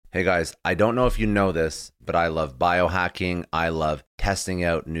Hey guys, I don't know if you know this, but I love biohacking. I love testing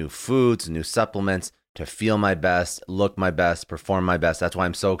out new foods, new supplements to feel my best, look my best, perform my best. That's why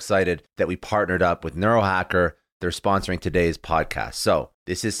I'm so excited that we partnered up with Neurohacker. They're sponsoring today's podcast. So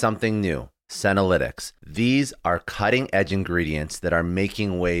this is something new, Senolytics. These are cutting edge ingredients that are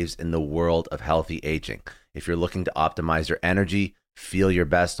making waves in the world of healthy aging. If you're looking to optimize your energy, feel your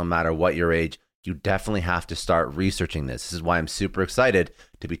best no matter what your age, you definitely have to start researching this. This is why I'm super excited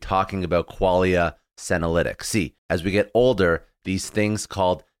to be talking about Qualia Senolytics. See, as we get older, these things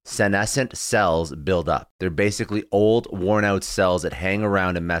called senescent cells build up. They're basically old, worn out cells that hang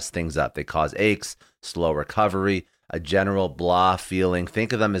around and mess things up. They cause aches, slow recovery, a general blah feeling.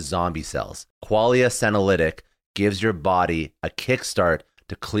 Think of them as zombie cells. Qualia Senolytic gives your body a kickstart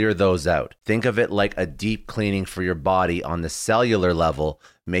to clear those out. Think of it like a deep cleaning for your body on the cellular level,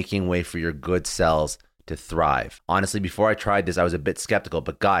 making way for your good cells to thrive. Honestly, before I tried this, I was a bit skeptical,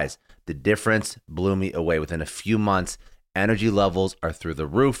 but guys, the difference blew me away. Within a few months, energy levels are through the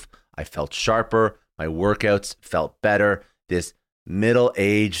roof. I felt sharper. My workouts felt better. This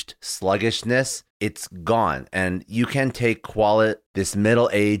middle-aged sluggishness, it's gone. And you can take this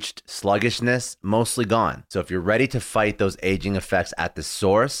middle-aged sluggishness, mostly gone. So if you're ready to fight those aging effects at the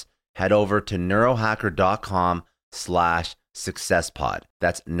source, head over to neurohacker.com/successpod.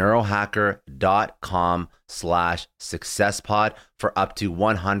 That's neurohacker.com/successpod for up to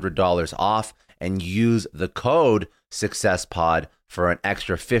 $100 off, and use the code successpod for an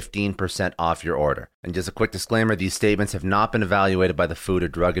extra 15% off your order. And just a quick disclaimer, these statements have not been evaluated by the Food or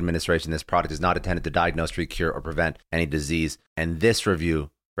Drug Administration. This product is not intended to diagnose, treat, cure, or prevent any disease. And this review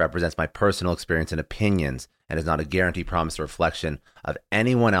represents my personal experience and opinions and is not a guarantee, promise, or reflection of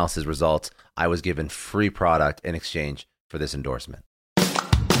anyone else's results. I was given free product in exchange for this endorsement.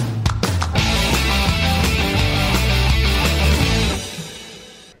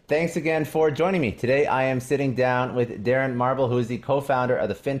 Thanks again for joining me. Today I am sitting down with Darren Marble, who is the co-founder of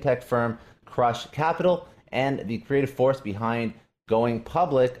the fintech firm Crush Capital and the creative force behind Going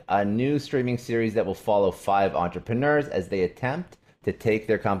Public, a new streaming series that will follow 5 entrepreneurs as they attempt to take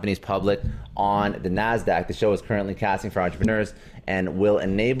their companies public on the NASDAQ. The show is currently casting for entrepreneurs and will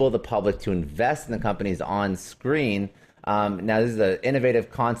enable the public to invest in the companies on screen. Now, this is an innovative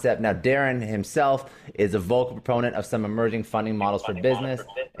concept. Now, Darren himself is a vocal proponent of some emerging funding models for business,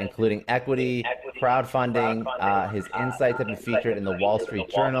 including equity, crowdfunding. His insights have been featured in the Wall Street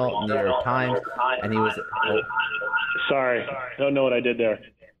Journal, New York Times, and he was... Sorry, I don't know what I did there.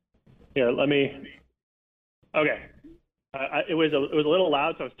 Here, let me... Okay. It was a little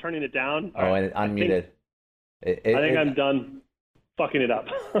loud, so I was turning it down. Oh, and it unmuted. I think I'm done fucking it up.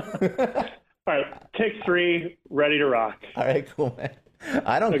 All right, take 3, ready to rock. All right, cool, man.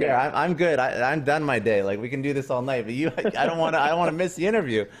 I don't care. I'm good. I'm done my day. Like, we can do this all night. But I don't want to miss the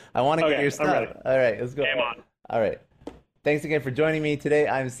interview. I want to get your stuff. All right, let's go. Game on. All right. Thanks again for joining me today.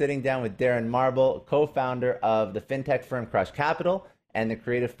 I'm sitting down with Darren Marble, co-founder of the fintech firm Crush Capital and the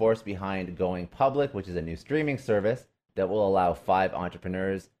creative force behind Going Public, which is a new streaming service that will allow 5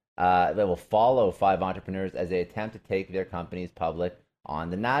 entrepreneurs, that will follow 5 entrepreneurs as they attempt to take their companies public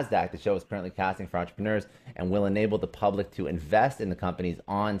on the NASDAQ. The show is currently casting for entrepreneurs and will enable the public to invest in the companies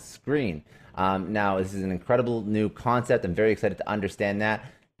on screen. Now, this is an incredible new concept. I'm very excited to understand that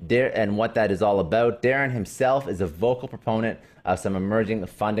and what that is all about. Darren himself is a vocal proponent of some emerging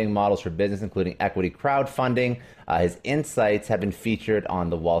funding models for business, including equity crowdfunding. His insights have been featured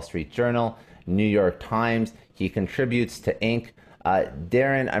on the Wall Street Journal, New York Times. He contributes to Inc.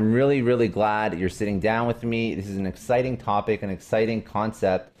 Darren, I'm really, really glad you're sitting down with me. This is an exciting topic, an exciting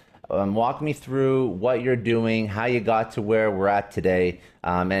concept. Walk me through what you're doing, how you got to where we're at today,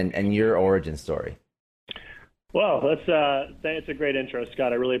 and your origin story. Well, it's a great intro,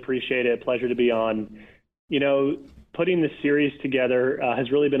 Scott. I really appreciate it. Pleasure to be on. You know, putting this series together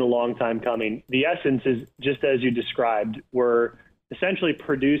has really been a long time coming. The essence is just as you described. We're essentially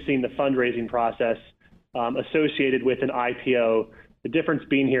producing the fundraising process associated with an IPO. The difference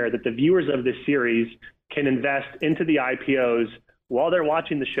being here that the viewers of this series can invest into the IPOs while they're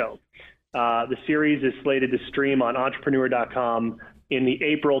watching the show. The series is slated to stream on entrepreneur.com in the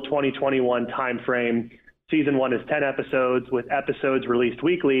April 2021 timeframe. Season 1 is 10 episodes with episodes released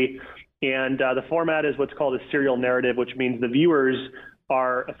weekly. And the format is what's called a serial narrative, which means the viewers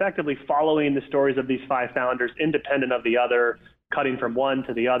are effectively following the stories of these 5 founders independent of the other, cutting from one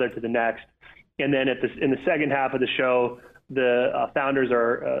to the other to the next. And then in the second half of the show, the founders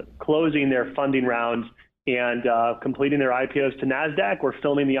are closing their funding rounds and completing their IPOs to NASDAQ. We're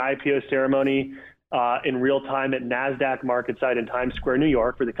filming the IPO ceremony in real time at NASDAQ market site in Times Square, New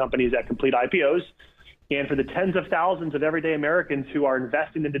York, for the companies that complete IPOs. And for the tens of thousands of everyday Americans who are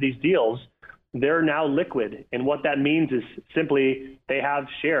investing into these deals, they're now liquid. And what that means is simply they have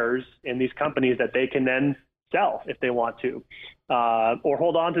shares in these companies that they can then sell if they want to, or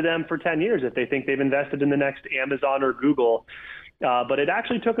hold on to them for 10 years if they think they've invested in the next Amazon or Google. But it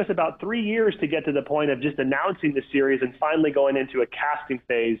actually took us about 3 years to get to the point of just announcing the series and finally going into a casting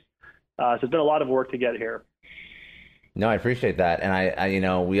phase. So it's been a lot of work to get here. No, I appreciate that. And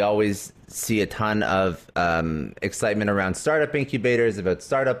I we always see a ton of excitement around startup incubators, about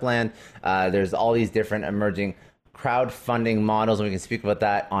startup land. There's all these different emerging crowdfunding models, and we can speak about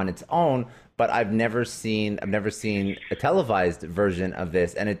that on its own. But I've never seen a televised version of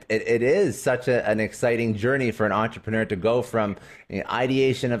this, and it is such an exciting journey for an entrepreneur to go from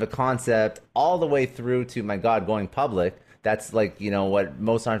ideation of a concept all the way through to, my God, going public. That's like what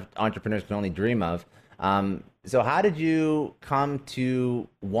most entrepreneurs can only dream of. So how did you come to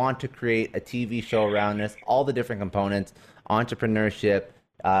want to create a TV show around this? All the different components: entrepreneurship,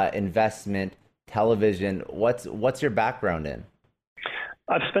 investment, television. What's your background in?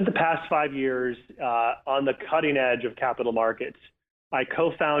 I've spent the past 5 years on the cutting edge of capital markets. I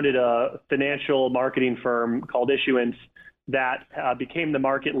co-founded a financial marketing firm called Issuance that became the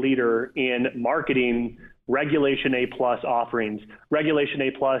market leader in marketing Regulation A+ offerings. Regulation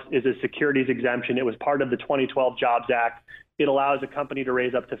A+ is a securities exemption. It was part of the 2012 Jobs Act. It allows a company to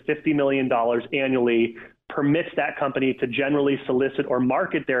raise up to $50 million annually, permits that company to generally solicit or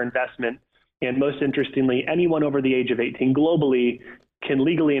market their investment, and most interestingly, anyone over the age of 18 globally can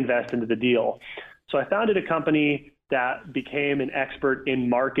legally invest into the deal. So I founded a company that became an expert in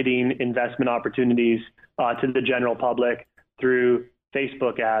marketing investment opportunities to the general public through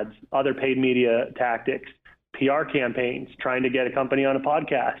Facebook ads, other paid media tactics, PR campaigns, trying to get a company on a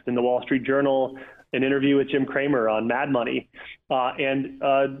podcast, in the Wall Street Journal, an interview with Jim Cramer on Mad Money, and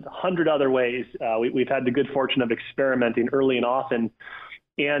 100 other ways. We've had the good fortune of experimenting early and often.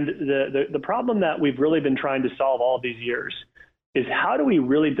 And the problem that we've really been trying to solve all these years is, how do we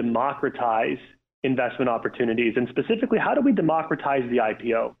really democratize investment opportunities? And specifically, how do we democratize the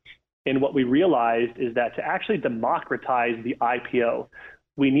IPO? And what we realized is that to actually democratize the IPO,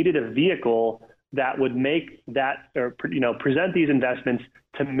 we needed a vehicle that would make that, or present these investments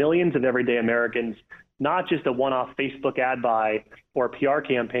to millions of everyday Americans, not just a one-off Facebook ad buy or PR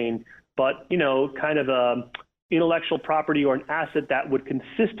campaign, but kind of a intellectual property or an asset that would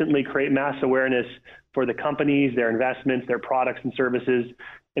consistently create mass awareness for the companies, their investments, their products and services.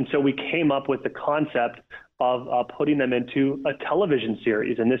 And so we came up with the concept of putting them into a television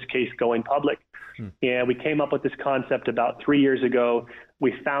series, in this case, going public. And we came up with this concept about 3 years ago.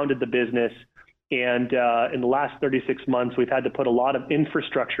 We founded the business. And in the last 36 months, we've had to put a lot of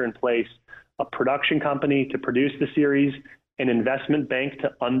infrastructure in place: a production company to produce the series, an investment bank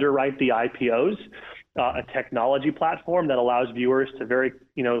to underwrite the IPOs, a technology platform that allows viewers to very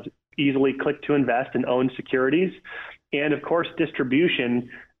easily click to invest and own securities, and of course distribution,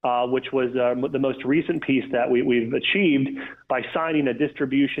 which was the most recent piece that we've achieved by signing a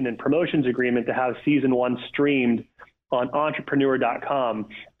distribution and promotions agreement to have season 1 streamed on entrepreneur.com.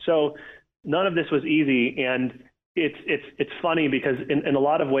 So none of this was easy, and it's funny because in a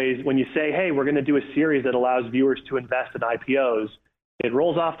lot of ways, when you say, hey, we're going to do a series that allows viewers to invest in IPOs, it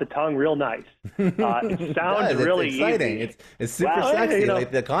rolls off the tongue real nice. It sounds really exciting. easy. It's super sexy,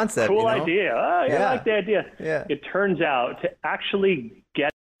 like the concept. Cool idea. Oh, yeah, I like the idea. Yeah. It turns out to actually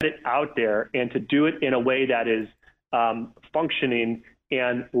get it out there and to do it in a way that is functioning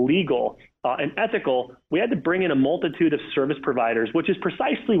and legal and ethical, we had to bring in a multitude of service providers, which is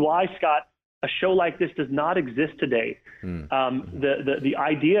precisely why, Scott, a show like this does not exist today. The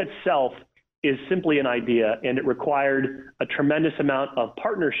idea itself is simply an idea, and it required a tremendous amount of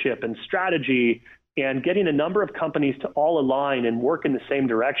partnership and strategy and getting a number of companies to all align and work in the same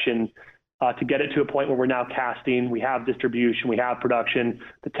direction to get it to a point where we're now casting, we have distribution, we have production,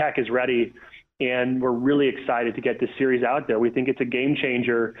 the tech is ready, and we're really excited to get this series out there. We think it's a game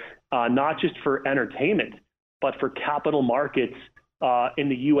changer, not just for entertainment, but for capital markets in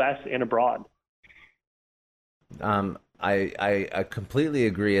the U.S. and abroad. I completely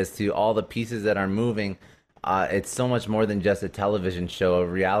agree as to all the pieces that are moving. It's so much more than just a television show, a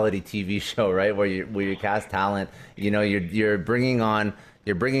reality TV show, right? Where you cast talent. You're bringing on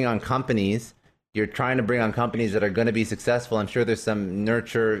companies. You're trying to bring on companies that are going to be successful. I'm sure there's some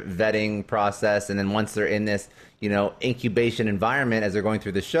nurture vetting process, and then once they're in this, incubation environment as they're going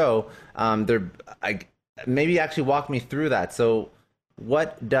through the show, maybe actually walk me through that. So,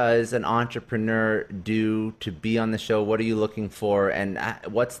 what does an entrepreneur do to be on the show? What are you looking for, and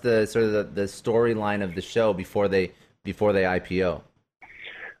what's the sort of the storyline of the show before they IPO?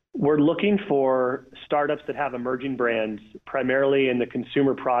 We're looking for startups that have emerging brands, primarily in the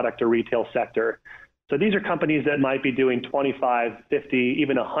consumer product or retail sector. So these are companies that might be doing 25, 50,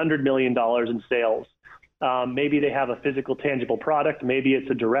 even $100 million in sales. Maybe they have a physical, tangible product. Maybe it's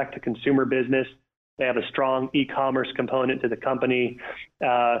a direct-to-consumer business. They have a strong e-commerce component to the company.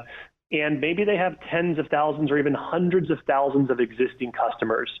 And maybe they have tens of thousands or even hundreds of thousands of existing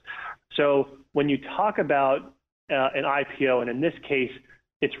customers. So when you talk about an IPO, and in this case,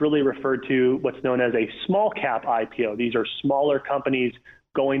 it's really referred to what's known as a small cap IPO. These are smaller companies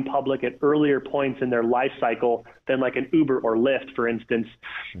going public at earlier points in their life cycle than like an Uber or Lyft, for instance.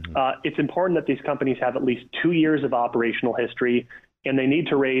 It's important that these companies have at least 2 years of operational history, and they need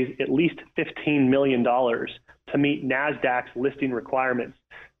to raise at least $15 million to meet NASDAQ's listing requirements.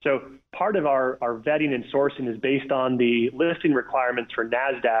 So part of our vetting and sourcing is based on the listing requirements for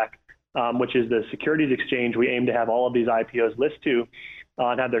NASDAQ, which is the securities exchange we aim to have all of these IPOs list to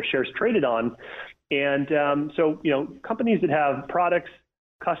and have their shares traded on. And so, companies that have products,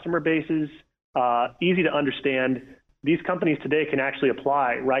 customer bases, easy to understand, these companies today can actually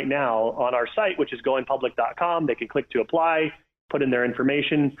apply right now on our site, which is goingpublic.com. They can click to apply, put in their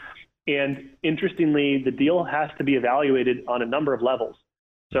information. And interestingly, the deal has to be evaluated on a number of levels.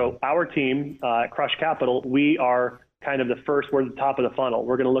 So our team at Crush Capital, we are kind of the first, we're at the top of the funnel.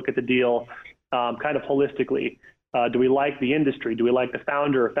 We're going to look at the deal kind of holistically. Do we like the industry? Do we like the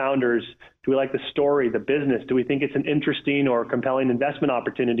founder or founders? Do we like the story, the business? Do we think it's an interesting or compelling investment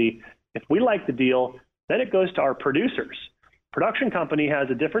opportunity? If we like the deal, then it goes to our producers. Production company has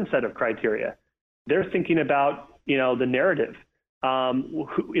a different set of criteria. They're thinking about, the narrative.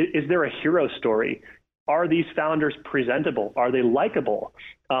 Is there a hero story? Are these founders presentable? Are they likable?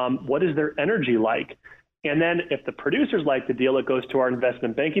 What is their energy like? And then if the producers like the deal, it goes to our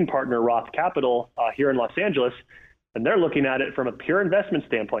investment banking partner, Roth Capital, here in Los Angeles, and they're looking at it from a pure investment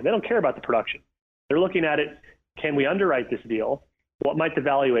standpoint. They don't care about the production. They're looking at it, can we underwrite this deal? What might the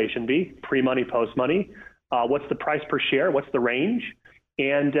valuation be, pre-money, post-money? What's the price per share? What's the range?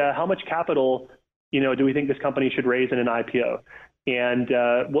 And how much capital, do we think this company should raise in an IPO? And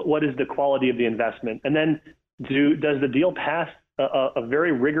what is the quality of the investment? And then does the deal pass a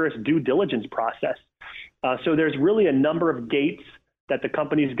very rigorous due diligence process? So there's really a number of gates that the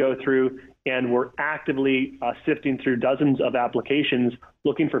companies go through, and we're actively sifting through dozens of applications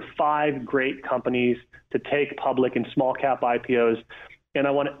looking for 5 great companies to take public in small cap IPOs. And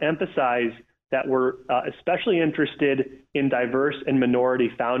I want to emphasize that we're especially interested in diverse and minority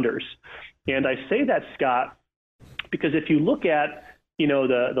founders. And I say that, Scott, because if you look at,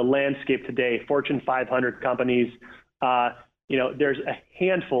 the landscape today, Fortune 500 companies, there's a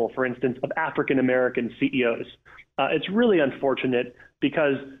handful, for instance, of African-American CEOs. It's really unfortunate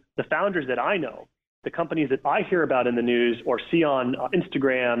because the founders that I know, the companies that I hear about in the news or see on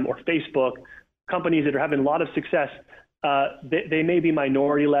Instagram or Facebook, companies that are having a lot of success, they may be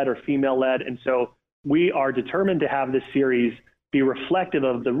minority-led or female-led. And so we are determined to have this series be reflective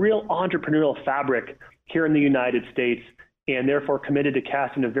of the real entrepreneurial fabric here in the United States, and therefore committed to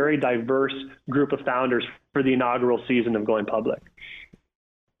casting a very diverse group of founders for the inaugural season of Going Public.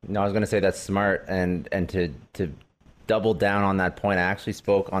 No, I was going to say that's smart, and to double down on that point, I actually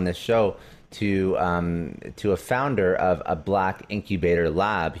spoke on this show to a founder of a Black incubator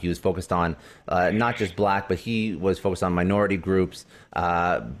lab. He was focused on not just Black, but he was focused on minority groups,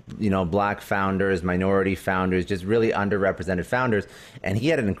 Black founders, minority founders, just really underrepresented founders. And he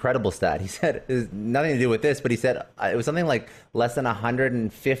had an incredible stat. He said, it has nothing to do with this, but he said it was something like less than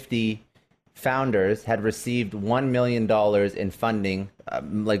 150 founders had received $1 million in funding,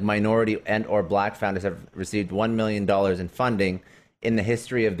 like minority and or Black founders have received $1 million in funding in the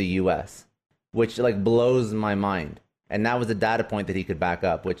history of the U.S., which blows my mind. And that was a data point that he could back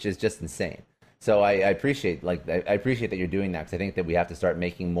up, which is just insane. So I appreciate I appreciate that you're doing that, because I think that we have to start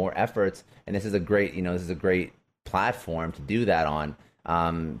making more efforts. And this is a great platform to do that on,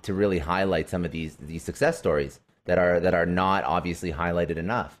 to really highlight some of these success stories that are not obviously highlighted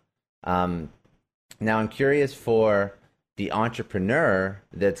enough. Now I'm curious for the entrepreneur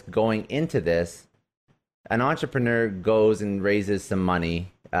that's going into this. An entrepreneur goes and raises some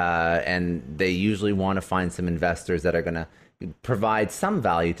money, and they usually want to find some investors that are going to provide some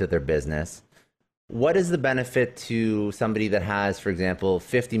value to their business. What is the benefit to somebody that has, for example,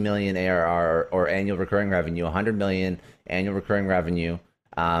 50 million ARR or annual recurring revenue, 100 million annual recurring revenue,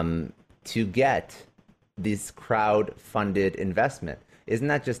 to get this crowd-funded investment? Is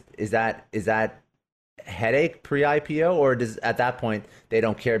that headache pre-IPO, or does at that point they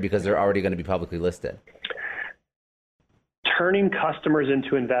don't care because they're already going to be publicly listed? Turning customers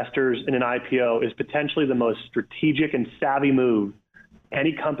into investors in an IPO is potentially the most strategic and savvy move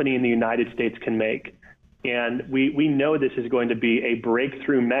any company in the United States can make. And we know this is going to be a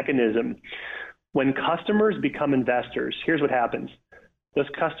breakthrough mechanism. When customers become investors, here's what happens. Those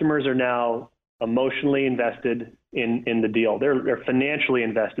customers are now emotionally invested in the deal. They're financially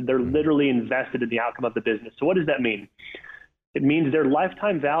invested. They're literally invested in the outcome of the business. So what does that mean? It means their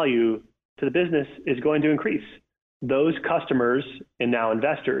lifetime value to the business is going to increase. Those customers and now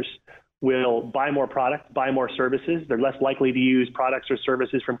investors will buy more product, buy more services. They're less likely to use products or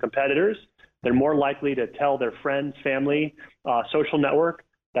services from competitors. They're more likely to tell their friends, family, social network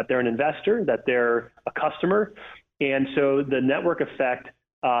that they're an investor, that they're a customer. And so the network effect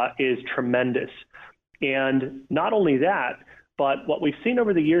is tremendous. And not only that, but what we've seen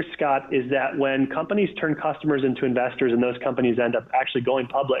over the years, Scott, is that when companies turn customers into investors and those companies end up actually going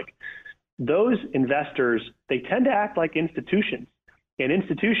public, those investors, they tend to act like institutions. And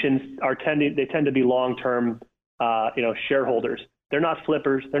institutions they tend to be long-term shareholders. They're not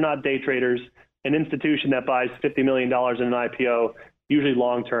flippers. They're not day traders. An institution that buys $50 million in an IPO, usually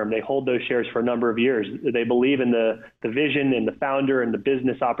long-term, they hold those shares for a number of years. They believe in the vision and the founder and the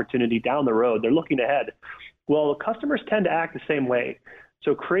business opportunity down the road. They're looking ahead. Well, customers tend to act the same way.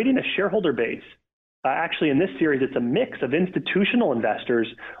 So creating a shareholder base, actually in this series, it's a mix of institutional investors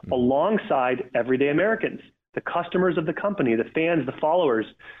alongside everyday Americans, the customers of the company, the fans, the followers.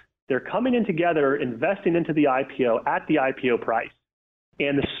 They're coming in together, investing into the IPO at the IPO price.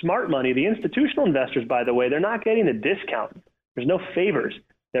 And the smart money, the institutional investors, by the way, they're not getting a discount. There's no favors.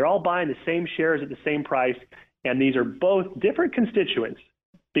 They're all buying the same shares at the same price. And these are both different constituents,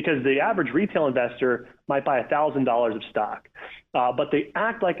 because the average retail investor might buy $1,000 of stock. But they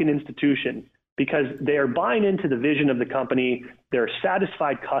act like an institution because they are buying into the vision of the company. They're a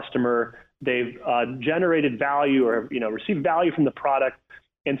satisfied customer. They've generated value or received value from the product.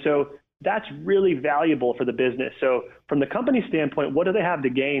 And so that's really valuable for the business. So from the company standpoint, what do they have to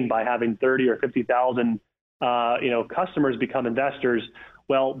gain by having 30 or 50,000 customers become investors?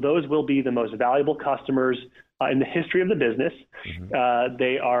 Well, those will be the most valuable customers in the history of the business.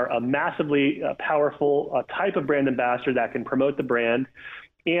 They are a massively powerful type of brand ambassador that can promote the brand.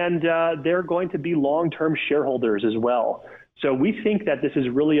 And they're going to be long-term shareholders as well. So we think that this is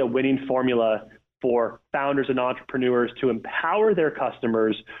really a winning formula for founders and entrepreneurs to empower their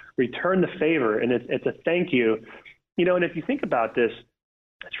customers, return the favor, and it's a thank you. And if you think about this,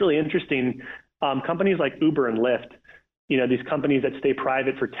 it's really interesting. Companies like Uber and Lyft, these companies that stay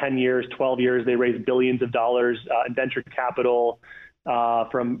private for 10 years, 12 years, they raise billions of dollars in venture capital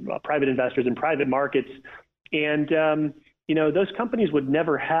from private investors in private markets. And, those companies would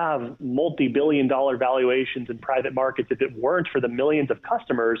never have multi-billion-dollar valuations in private markets if it weren't for the millions of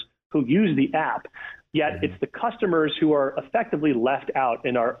customers who use the app. Yet it's the customers who are effectively left out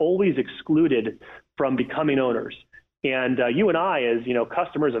and are always excluded from becoming owners. And you and I, as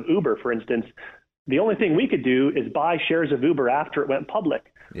customers of Uber, for instance, the only thing we could do is buy shares of Uber after it went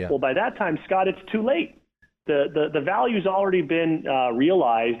public. Yeah. Well, by that time, Scott, it's too late. The value's already been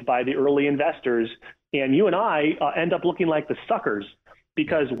realized by the early investors, and you and I end up looking like the suckers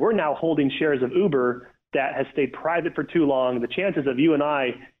because we're now holding shares of Uber that has stayed private for too long. The chances of you and I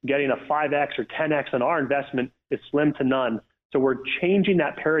getting a 5x or 10x on our investment is slim to none. So we're changing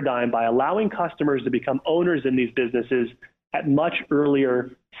that paradigm by allowing customers to become owners in these businesses at much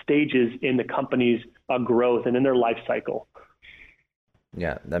earlier stages in the company's growth and in their life cycle.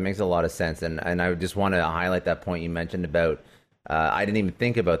 Yeah, that makes a lot of sense. And I just want to highlight that point you mentioned about, I didn't even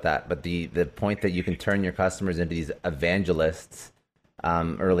think about that, but the point that you can turn your customers into these evangelists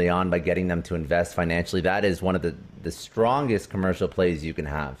early on by getting them to invest financially, that is one of the strongest commercial plays you can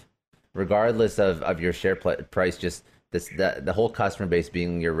have, regardless of your share price, just the whole customer base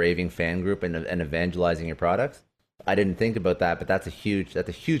being your raving fan group and evangelizing your products. I didn't think about that, but that's a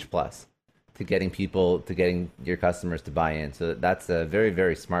huge plus to getting your customers to buy in. So that's a very,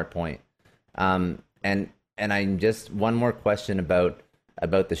 very smart point. And I'm just one more question about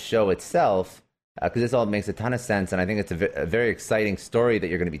the show itself, because this all makes a ton of sense, and I think it's a very exciting story that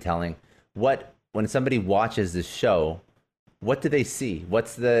you're going to be telling. When somebody watches this show, what do they see?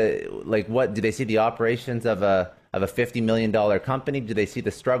 What do they see? The operations of a $50 million company? Do they see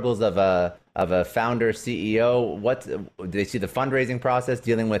the struggles of a founder, CEO? Do they see the fundraising process,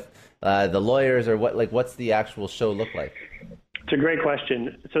 dealing with the lawyers, or what's the actual show look like? It's a great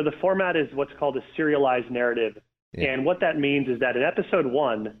question. So the format is what's called a serialized narrative. Yeah. And what that means is that in episode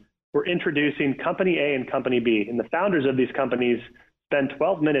 1, we're introducing company A and company B, and the founders of these companies spend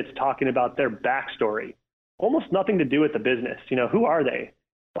 12 minutes talking about their backstory, almost nothing to do with the business. Who are they?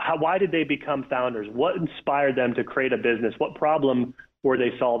 Why did they become founders? What inspired them to create a business? What problem were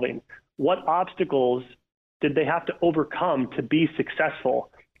they solving? What obstacles did they have to overcome to be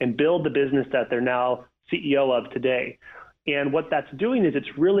successful and build the business that they're now CEO of today? And what that's doing is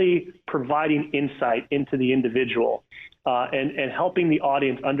it's really providing insight into the individual and helping the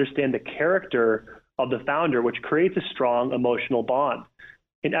audience understand the character of the founder, which creates a strong emotional bond.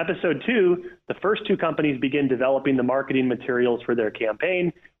 In episode 2, the first 2 companies begin developing the marketing materials for their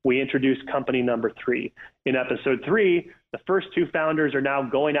campaign. We introduce company number 3. In episode 3, the first 2 founders are now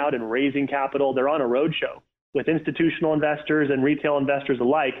going out and raising capital. They're on a roadshow with institutional investors and retail investors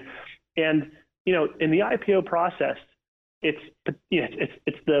alike. And, you know, in the IPO process, it's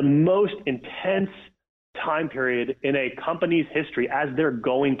the most intense time period in a company's history as they're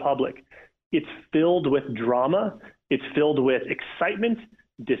going public. It's filled with drama. It's filled with excitement,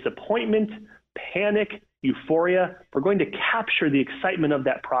 disappointment, panic, euphoria. We're going to capture the excitement of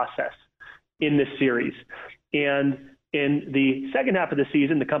that process in this series. And in the second half of the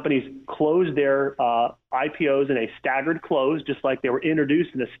season, the companies closed their IPOs in a staggered close, just like they were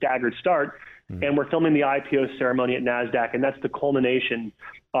introduced in a staggered start. Mm-hmm. And we're filming the IPO ceremony at NASDAQ, and that's the culmination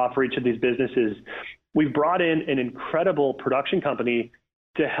for each of these businesses. We've brought in an incredible production company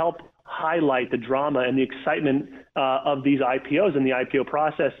to help highlight the drama and the excitement of these IPOs and the IPO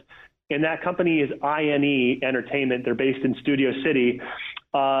process. And that company is INE Entertainment. They're based in Studio City.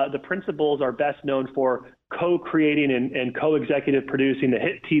 The principals are best known for co-creating and co-executive producing the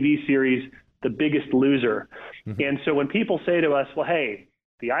hit TV series, The Biggest Loser. Mm-hmm. And so when people say to us, well, hey,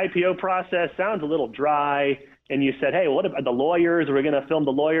 the IPO process sounds a little dry, and you said, hey, what about the lawyers? Are we going to film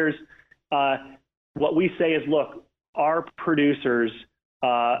the lawyers? What we say is, look, our producers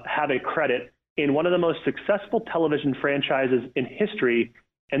have a credit in one of the most successful television franchises in history,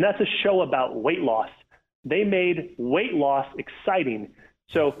 and that's a show about weight loss. They made weight loss exciting.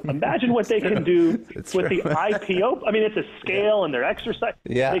 So imagine what they can do with the IPO. I mean, it's a scale and their exercise.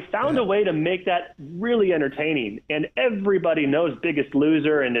 Yeah, they found a way to make that really entertaining. And everybody knows Biggest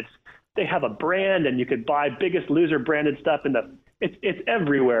Loser, and they have a brand, and you could buy Biggest Loser branded stuff it's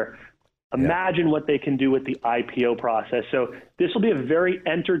everywhere. Imagine what they can do with the IPO process. So this will be a very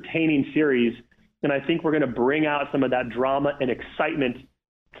entertaining series, and I think we're going to bring out some of that drama and excitement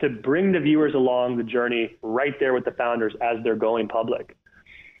to bring the viewers along the journey right there with the founders as they're going public.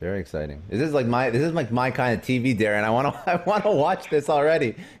 Very exciting. This is like my kind of TV, Darren. I want to watch this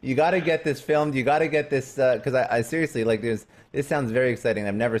already. You got to get this filmed. You got to get this because I seriously like this. This sounds very exciting.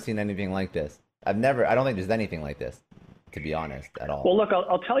 I've never seen anything like this. I don't think there's anything like this, to be honest, at all. Well, look,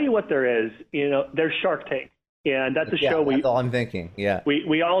 I'll tell you what there is. You know, there's Shark Tank, and that's a show that's all I'm thinking. Yeah.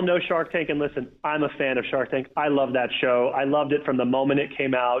 We all know Shark Tank, and listen, I'm a fan of Shark Tank. I love that show. I loved it from the moment it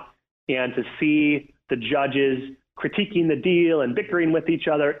came out, and to see the judges critiquing the deal and bickering with each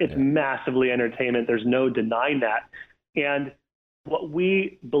other, it's massively entertainment. There's no denying that. And what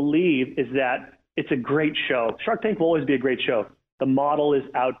we believe is that it's a great show. Shark Tank will always be a great show. The model is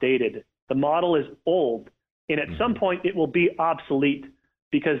outdated. The model is old. And at some point, it will be obsolete,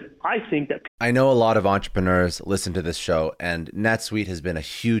 because I think that I know a lot of entrepreneurs listen to this show, and NetSuite has been a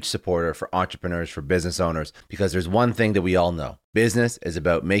huge supporter for entrepreneurs, for business owners, because there's one thing that we all know. Business is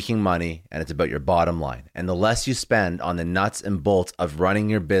about making money, and it's about your bottom line. And the less you spend on the nuts and bolts of running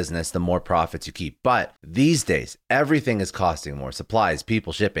your business, the more profits you keep. But these days, everything is costing more. Supplies,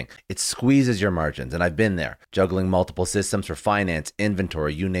 people, shipping. It squeezes your margins, and I've been there, juggling multiple systems for finance,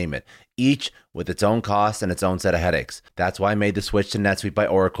 inventory, you name it, each with its own costs and its own set of headaches. That's why I made the switch to NetSuite by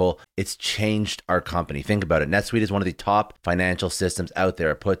Oracle. It's changed our company. Think about it. NetSuite is one of the top financial systems out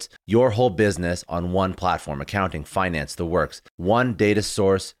there. It puts your whole business on one platform: accounting, finance, the works. One data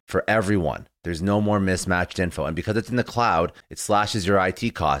source for everyone. There's no more mismatched info. And because it's in the cloud, it slashes your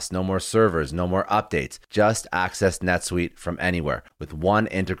IT costs. No more servers, no more updates. Just access NetSuite from anywhere. With one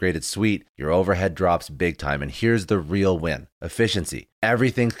integrated suite, your overhead drops big time. And here's the real win: efficiency.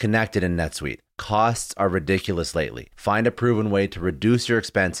 Everything's connected in NetSuite. Costs are ridiculous lately. Find a proven way to reduce your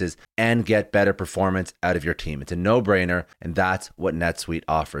expenses and get better performance out of your team. It's a no-brainer, and that's what NetSuite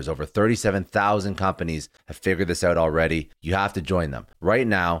offers. Over 37,000 companies have figured this out already. You have to join them. Right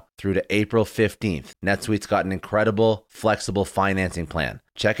now, through to April 15th, NetSuite's got an incredible, flexible financing plan.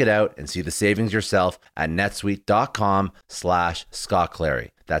 Check it out and see the savings yourself at netsuite.com/Scott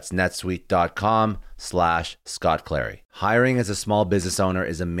Clary. That's netsuite.com/Scott Clary. Hiring as a small business owner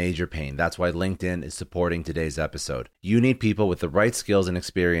is a major pain. That's why LinkedIn is supporting today's episode. You need people with the right skills and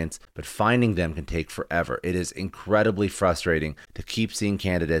experience, but finding them can take forever. It is incredibly frustrating to keep seeing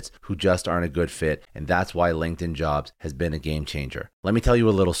candidates who just aren't a good fit, and that's why LinkedIn Jobs has been a game changer. Let me tell you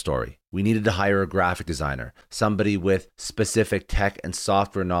a little story. We needed to hire a graphic designer, somebody with specific tech and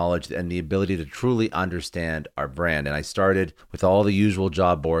software knowledge and the ability to truly understand our brand. And I started with all the usual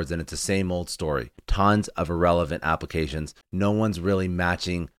job boards, and it's the same old story. Tons of irrelevant applications. No one's really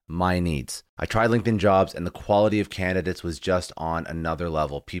matching my needs. I tried LinkedIn Jobs, and the quality of candidates was just on another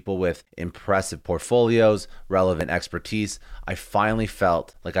level. People with impressive portfolios, relevant expertise. I finally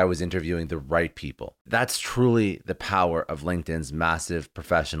felt like I was interviewing the right people. That's truly the power of LinkedIn's massive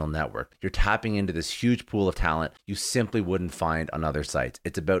professional network. You're tapping into this huge pool of talent you simply wouldn't find on other sites.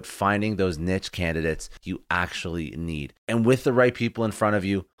 It's about finding those niche candidates you actually need. And with the right people in front of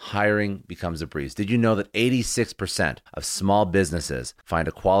you, hiring becomes a breeze. Did you know that 86% of small businesses find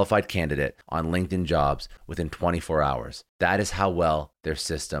a qualified candidate on LinkedIn Jobs within 24 hours? That is how well their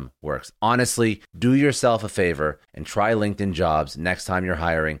system works. Honestly, do yourself a favor and try LinkedIn Jobs next time you're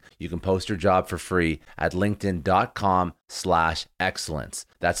hiring. You can post your job for free at linkedin.com/excellence.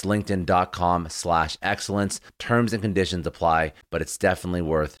 That's linkedin.com/excellence. Terms and conditions apply, but it's definitely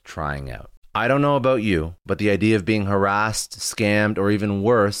worth trying out. I don't know about you, but the idea of being harassed, scammed, or even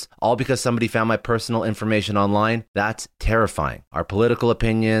worse, all because somebody found my personal information online, that's terrifying. Our political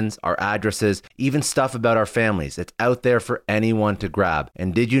opinions, our addresses, even stuff about our families, it's out there for anyone to grab.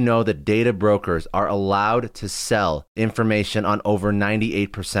 And did you know that data brokers are allowed to sell information on over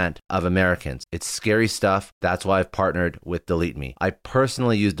 98% of Americans? It's scary stuff. That's why I've partnered with Delete Me. I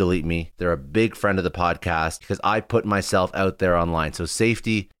personally use Delete Me. They're a big friend of the podcast because I put myself out there online. So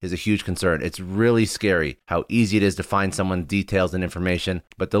safety is a huge concern. It's really scary how easy it is to find someone's details and information,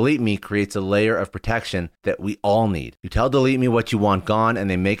 but Delete Me creates a layer of protection that we all need. You tell Delete Me what you want gone, and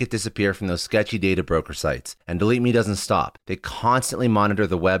they make it disappear from those sketchy data broker sites. And Delete Me doesn't stop. They constantly monitor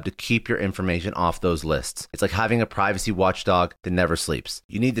the web to keep your information off those lists. It's like having a privacy watchdog that never sleeps.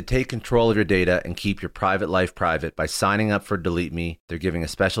 You need to take control of your data and keep your private life private by signing up for Delete Me. They're giving a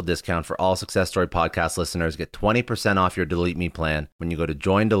special discount for all Success Story podcast listeners. Get 20% off your Delete Me plan when you go to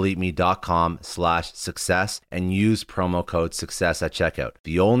joindeleteme.com/success and use promo code success at checkout.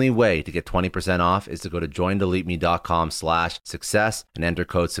 The only way to get 20% off is to go to joindeleteme.com/success and enter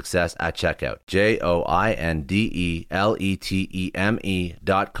code success at checkout.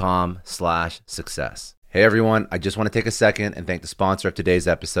 joindeleteme.com/success. Hey everyone, I just want to take a second and thank the sponsor of today's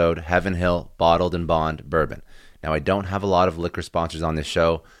episode, Heaven Hill Bottled and Bond Bourbon. Now, I don't have a lot of liquor sponsors on this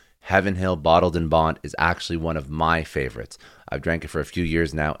show. Heaven Hill Bottled and Bond is actually one of my favorites. I've drank it for a few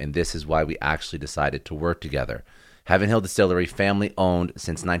years now, and this is why we actually decided to work together. Heaven Hill Distillery, family owned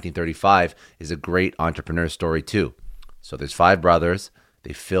since 1935, is a great entrepreneur story too. So there's 5 brothers.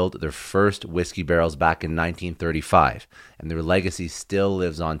 They filled their first whiskey barrels back in 1935, and their legacy still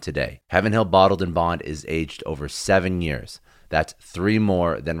lives on today. Heaven Hill Bottled and Bond is aged over 7 years. That's 3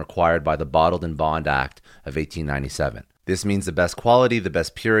 more than required by the Bottled and Bond Act of 1897. This means the best quality, the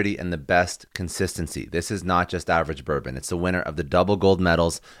best purity, and the best consistency. This is not just average bourbon. It's the winner of the double gold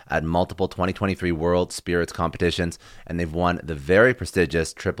medals at multiple 2023 World Spirits competitions, and they've won the very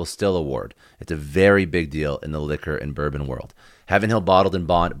prestigious Triple Still Award. It's a very big deal in the liquor and bourbon world. Heaven Hill Bottled and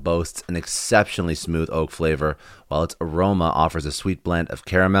Bond boasts an exceptionally smooth oak flavor, while its aroma offers a sweet blend of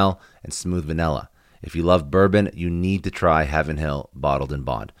caramel and smooth vanilla. If you love bourbon, you need to try Heaven Hill Bottled and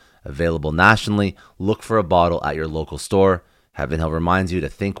Bond. Available nationally, look for a bottle at your local store. Heaven Hill reminds you to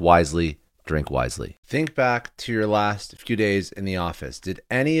think wisely, drink wisely. Think back to your last few days in the office. Did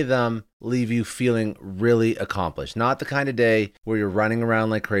any of them leave you feeling really accomplished? Not the kind of day where you're running around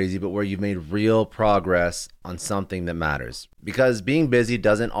like crazy, but where you've made real progress on something that matters. Because being busy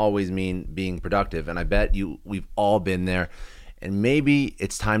doesn't always mean being productive, and I bet we've all been there. And maybe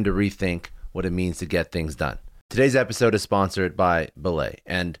it's time to rethink what it means to get things done. Today's episode is sponsored by Belay,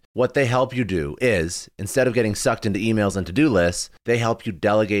 and what they help you do is, instead of getting sucked into emails and to-do lists, they help you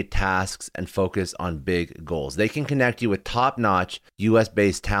delegate tasks and focus on big goals. They can connect you with top-notch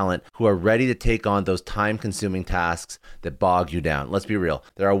US-based talent who are ready to take on those time-consuming tasks that bog you down. Let's be real.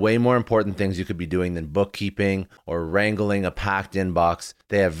 There are way more important things you could be doing than bookkeeping or wrangling a packed inbox.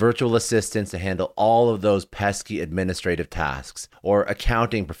 They have virtual assistants to handle all of those pesky administrative tasks, or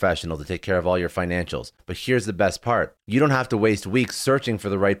accounting professional to take care of all your financials. But here's the best part. You don't have to waste weeks searching for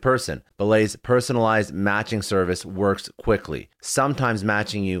the right person. Belay's personalized matching service works quickly, sometimes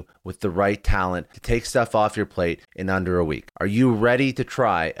matching you with the right talent to take stuff off your plate in under a week. Are you ready to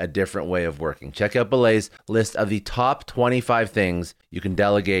try a different way of working? Check out Belay's list of the top 25 things you can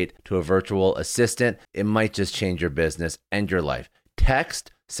delegate to a virtual assistant. It might just change your business and your life.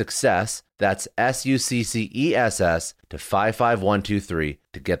 Text SUCCESS, that's SUCCESS, to 55123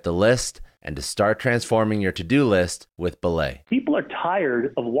 to get the list and to start transforming your to-do list with Belay. People are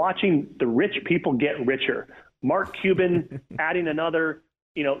tired of watching the rich people get richer. Mark Cuban adding another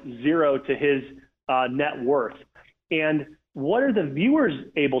zero to his net worth. And what are the viewers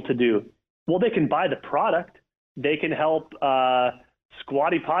able to do? Well, they can buy the product. They can help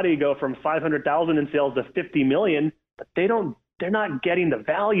Squatty Potty go from 500,000 in sales to 50 million, but they're not getting the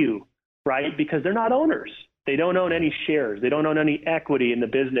value, right? Because they're not owners. They don't own any shares. They don't own any equity in the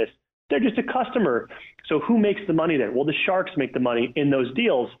business. They're just a customer. So who makes the money there? Well, the sharks make the money in those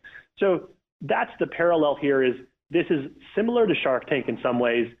deals. So that's the parallel here. Is this is similar to Shark Tank in some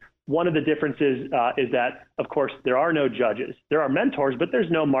ways. One of the differences is that, of course, there are no judges. There are mentors, but there's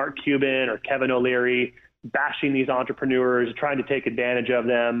no Mark Cuban or Kevin O'Leary bashing these entrepreneurs, trying to take advantage of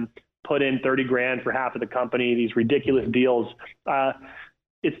them, put in 30 grand for half of the company, these ridiculous deals.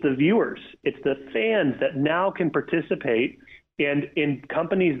 It's the viewers, it's the fans that now can participate, and in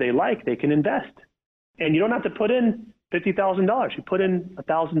companies they like, they can invest. And you don't have to put in $50,000. You put in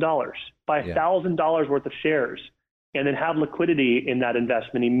 $1,000, buy $1,000 worth of shares, and then have liquidity in that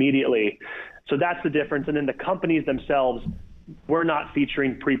investment immediately. So that's the difference. And then the companies themselves, we're not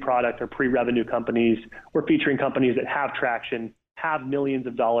featuring pre-product or pre-revenue companies. We're featuring companies that have traction, have millions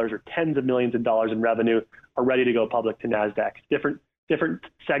of dollars or tens of millions of dollars in revenue, are ready to go public to NASDAQ. Different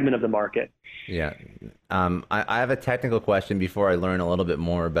segment of the market. Yeah. I have a technical question before I learn a little bit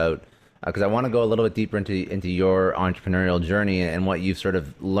more about, because I want to go a little bit deeper into your entrepreneurial journey and what you've sort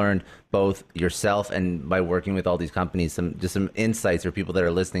of learned both yourself and by working with all these companies, some insights for people that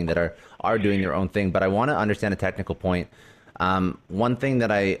are listening that are doing their own thing. But I want to understand a technical point. One thing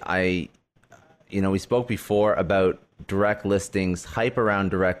that we spoke before about direct listings, hype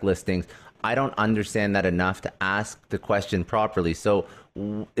around direct listings. I don't understand that enough to ask the question properly. So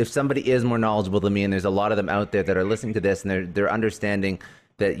if somebody is more knowledgeable than me, and there's a lot of them out there that are listening to this and they're understanding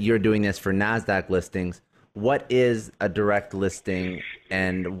that you're doing this for NASDAQ listings, what is a direct listing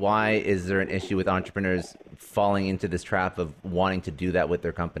and why is there an issue with entrepreneurs falling into this trap of wanting to do that with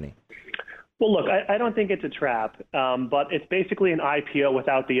their company? Well, look, I don't think it's a trap, but it's basically an IPO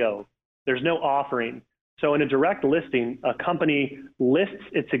without the O. There's no offering. So in a direct listing, a company lists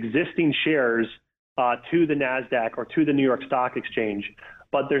its existing shares to the NASDAQ or to the New York Stock Exchange,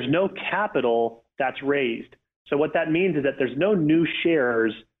 but there's no capital that's raised. So what that means is that there's no new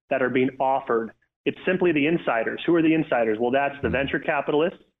shares that are being offered. It's simply the insiders. Who are the insiders? Well, that's the venture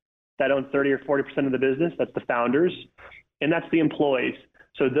capitalists that own 30 or 40% of the business. That's the founders, and that's the employees.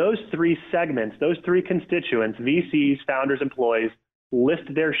 So those three segments, those three constituents, VCs, founders, employees, list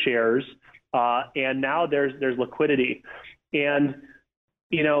their shares. And now there's liquidity. And,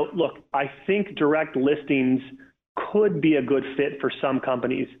 look, I think direct listings could be a good fit for some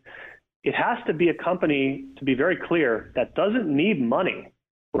companies. It has to be a company, to be very clear, that doesn't need money,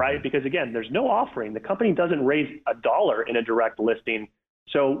 right? Because again, there's no offering. The company doesn't raise $1 in a direct listing.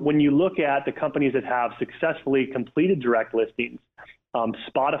 So when you look at the companies that have successfully completed direct listings,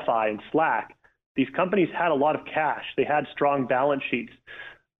 Spotify and Slack, these companies had a lot of cash. They had strong balance sheets.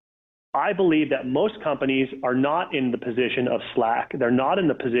 I believe that most companies are not in the position of Slack. They're not in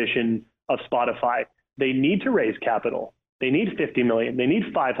the position of Spotify. They need to raise capital. They need 50 million. They need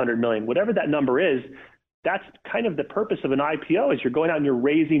 500 million, whatever that number is. That's kind of the purpose of an IPO, is you're going out and you're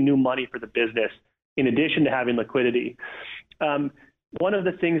raising new money for the business in addition to having liquidity. One of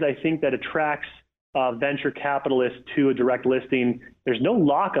the things I think that attracts venture capitalists to a direct listing, there's no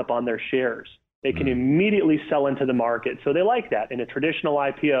lockup on their shares. They can immediately sell into the market. So they like that. In a traditional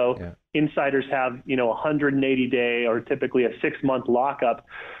IPO, insiders have, 180-day or typically a 6-month lockup.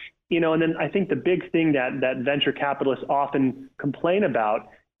 And then I think the big thing that venture capitalists often complain about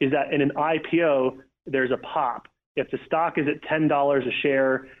is that in an IPO, there's a pop. If the stock is at $10 a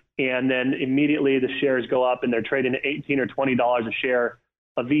share and then immediately the shares go up and they're trading at $18 or $20 a share,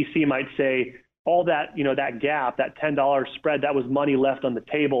 a VC might say, all that, that gap, that $10 spread, that was money left on the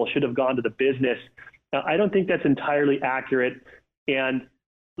table, should have gone to the business. Now, I don't think that's entirely accurate. And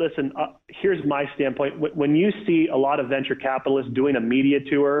listen, here's my standpoint. When you see a lot of venture capitalists doing a media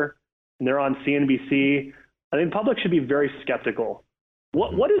tour and they're on CNBC, I think the public should be very skeptical.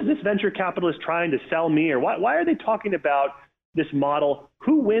 What is this venture capitalist trying to sell me? Or why are they talking about this model?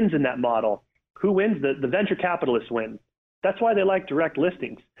 Who wins in that model? Who wins? The venture capitalists win. That's why they like direct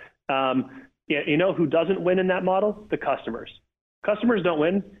listings. Who doesn't win in that model? The customers. Customers don't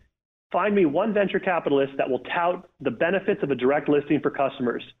win. Find me one venture capitalist that will tout the benefits of a direct listing for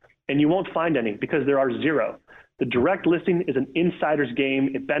customers, and you won't find any because there are zero. The direct listing is an insider's game.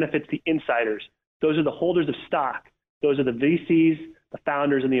 It benefits the insiders. Those are the holders of stock. Those are the VCs, the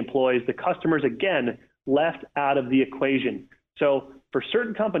founders, and the employees. The customers, again, left out of the equation. So for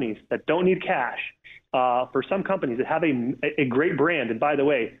certain companies that don't need cash, for some companies that have a great brand, and by the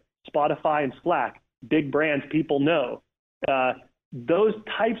way, Spotify and Slack, big brands people know. those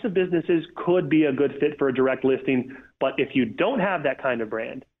types of businesses could be a good fit for a direct listing. But if you don't have that kind of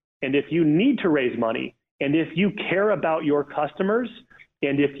brand, and if you need to raise money, and if you care about your customers,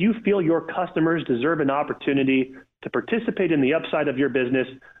 and if you feel your customers deserve an opportunity to participate in the upside of your business,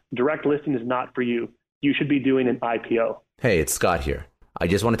 direct listing is not for you. You should be doing an IPO. Hey, it's Scott here. I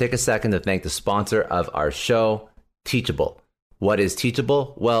just want to take a second to thank the sponsor of our show, Teachable. What is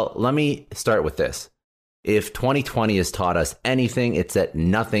Teachable? Well, let me start with this. If 2020 has taught us anything, it's that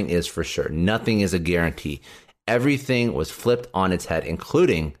nothing is for sure. Nothing is a guarantee. Everything was flipped on its head,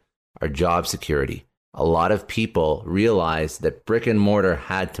 including our job security. A lot of people realized that brick and mortar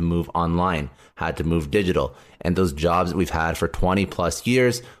had to move online, had to move digital, and those jobs that we've had for 20 plus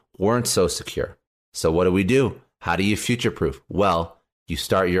years weren't so secure. So what do? How do you future-proof? Well, you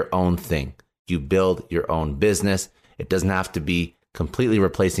start your own thing. You build your own business. It doesn't have to be completely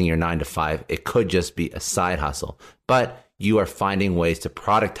replacing your 9-to-5. It could just be a side hustle, but you are finding ways to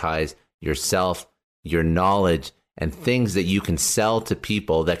productize yourself, your knowledge, and things that you can sell to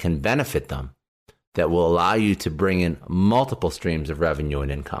people that can benefit them, that will allow you to bring in multiple streams of revenue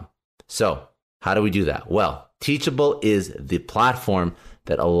and income. So how do we do that? Well, Teachable is the platform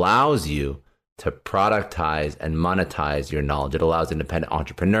that allows you to productize and monetize your knowledge. It allows independent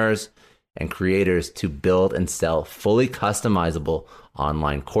entrepreneurs and creators to build and sell fully customizable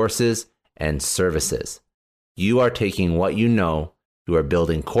online courses and services. You are taking what you know, you are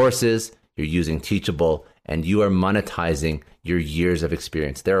building courses, you're using Teachable, and you are monetizing your years of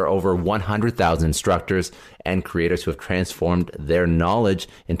experience. There are over 100,000 instructors and creators who have transformed their knowledge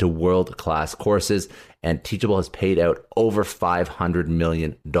into world-class courses, and Teachable has paid out over $500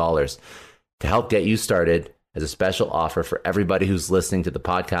 million. To help get you started, as a special offer for everybody who's listening to the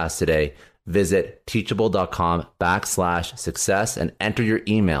podcast today, visit teachable.com/success and enter your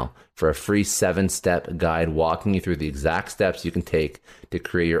email for a free 7-step guide walking you through the exact steps you can take to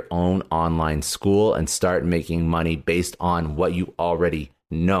create your own online school and start making money based on what you already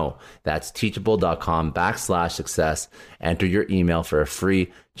know. That's teachable.com/success. Enter your email for a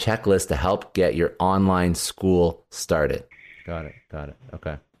free checklist to help get your online school started. Got it.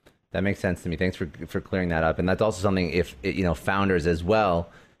 Okay. That makes sense to me. Thanks for clearing that up. And that's also something, if founders as well,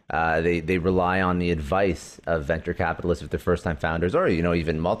 they rely on the advice of venture capitalists if they're first-time founders, or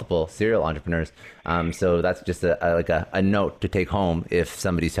even multiple serial entrepreneurs. So that's just a note to take home if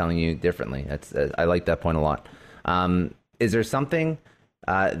somebody's telling you differently. I like that point a lot. Is there something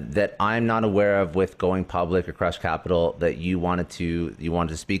that I'm not aware of with going public or Crush Capital that you wanted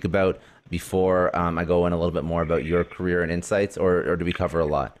to speak about before I go in a little bit more about your career and insights, or do we cover a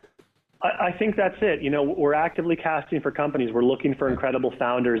lot? I think that's it. We're actively casting for companies. We're looking for incredible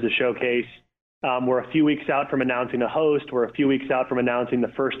founders to showcase. We're a few weeks out from announcing a host. We're a few weeks out from announcing the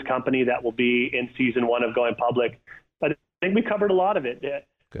first company that will be in season 1 of Going Public. But I think we covered a lot of it.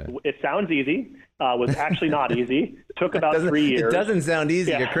 Good. It sounds easy. Was actually not easy. It took about 3 years. It doesn't sound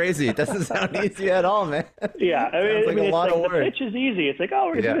easy. Yeah. You're crazy. It doesn't sound easy at all, man. Yeah. I mean, a lot of work. The pitch is easy. It's like,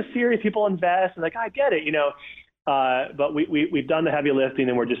 we're going to do a series, people invest. And I get it, But we've done the heavy lifting,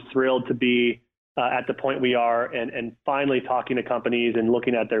 and we're just thrilled to be at the point we are and finally talking to companies and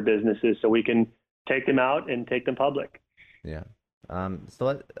looking at their businesses so we can take them out and take them public. Yeah.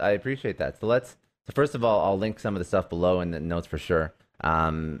 I appreciate that. So first of all, I'll link some of the stuff below in the notes for sure.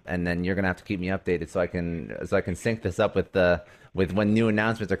 And then you're going to have to keep me updated so I can sync this up with when new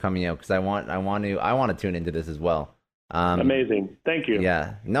announcements are coming out, because I want to tune into this as well. Amazing. Thank you.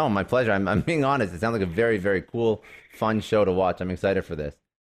 Yeah. No, my pleasure. I'm being honest. It sounds like a very, very cool, fun show to watch. I'm excited for this.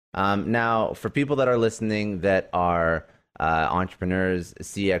 Now, for people that are listening that are entrepreneurs,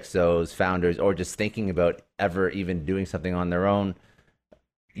 CXOs, founders, or just thinking about ever even doing something on their own,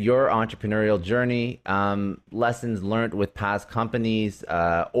 your entrepreneurial journey, lessons learned with past companies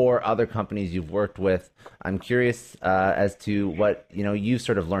or other companies you've worked with. I'm curious as to what you've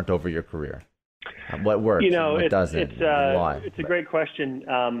sort of learned over your career. What works, what doesn't, why? It's a great question.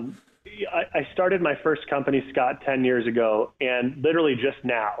 I started my first company, Scott, 10 years ago, and literally just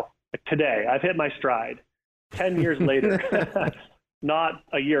now, today, I've hit my stride. 10 years later, not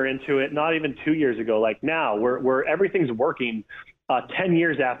a year into it, not even 2 years ago, like now, where everything's working 10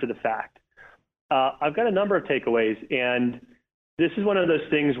 years after the fact. I've got a number of takeaways, and this is one of those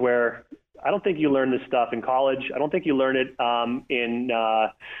things where I don't think you learn this stuff in college. I don't think you learn it in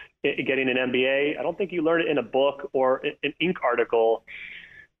getting an MBA. I don't think you learn it in a book or an Inc. article.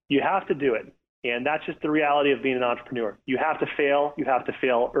 You have to do it. And that's just the reality of being an entrepreneur. You have to fail. You have to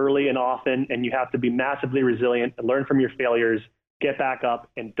fail early and often, and you have to be massively resilient and learn from your failures, get back up,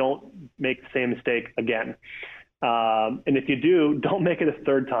 and don't make the same mistake again. And if you do, don't make it a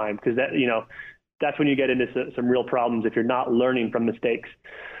third time, because that, That's when you get into some real problems if you're not learning from mistakes.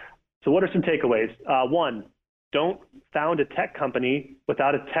 So what are some takeaways? One, don't found a tech company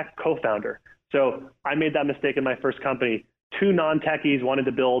without a tech co-founder. So I made that mistake in my first company. Two non-techies wanted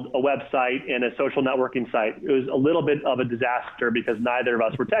to build a website and a social networking site. It was a little bit of a disaster because neither of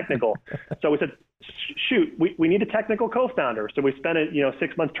us were technical. So we said, shoot, we need a technical co-founder. So we spent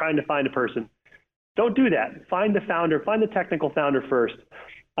 6 months trying to find a person. Don't do that. Find the founder, find the technical founder first.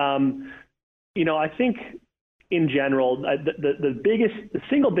 I think in general, the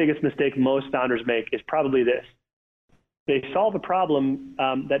single biggest mistake most founders make is probably this. They solve a problem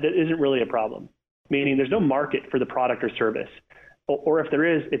that isn't really a problem, meaning there's no market for the product or service. Or if there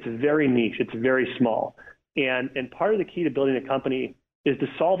is, it's very niche, it's very small. And part of the key to building a company is to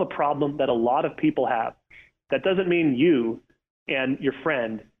solve a problem that a lot of people have. That doesn't mean you and your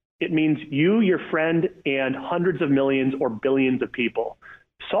friend. It means you, your friend, and hundreds of millions or billions of people.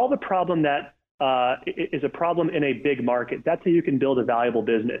 Solve a problem that is a problem in a big market. That's how you can build a valuable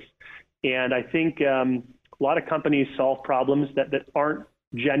business. And I think a lot of companies solve problems that aren't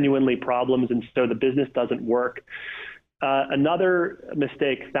genuinely problems, and so the business doesn't work. Another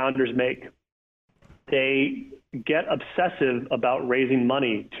mistake founders make, they get obsessive about raising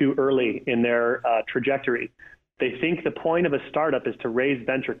money too early in their trajectory. They think the point of a startup is to raise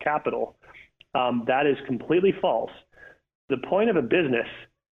venture capital. That is completely false. The point of a business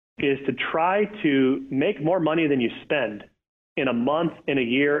is to try to make more money than you spend in a month, in a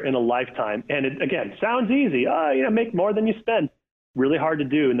year, in a lifetime. And it, again, sounds easy. Make more than you spend. Really hard to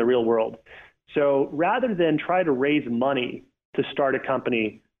do in the real world. So rather than try to raise money to start a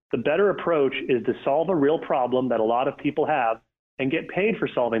company, the better approach is to solve a real problem that a lot of people have and get paid for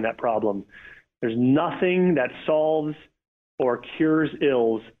solving that problem. There's nothing that solves or cures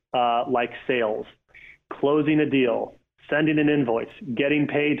ills like sales, closing a deal, sending an invoice, getting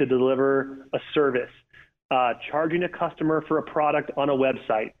paid to deliver a service, charging a customer for a product on a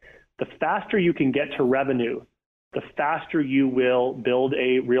website. The faster you can get to revenue, the faster you will build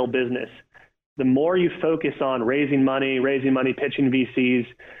a real business. The more you focus on raising money, pitching VCs,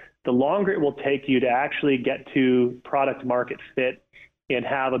 the longer it will take you to actually get to product market fit and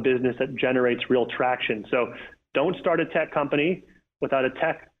have a business that generates real traction. So don't start a tech company without a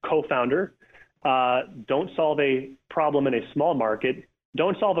tech co-founder. Don't solve a problem in a small market.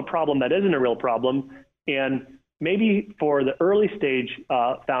 Don't solve a problem that isn't a real problem. And maybe for the early stage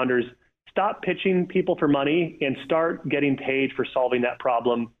founders, stop pitching people for money and start getting paid for solving that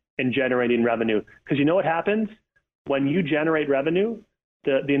problem and generating revenue. Because you know what happens? When you generate revenue,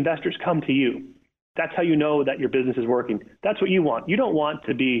 the investors come to you. That's how you know that your business is working. That's what you want. You don't want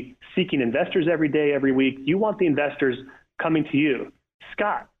to be seeking investors every day, every week. You want the investors coming to you.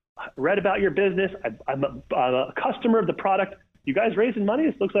 Scott, I read about your business. I'm a customer of the product. You guys raising money?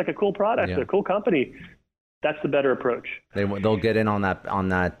 This looks like a cool product, a cool company. That's the better approach. They'll get in on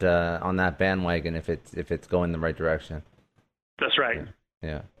that bandwagon if it's going in the right direction. That's right.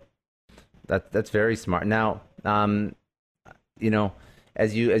 Yeah. That's very smart. Now,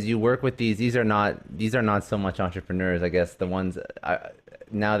 as you work with these are not so much entrepreneurs. I guess the ones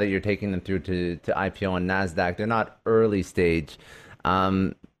now that you're taking them through to IPO on NASDAQ, they're not early stage.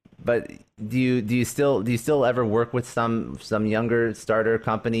 But do you still ever work with some younger starter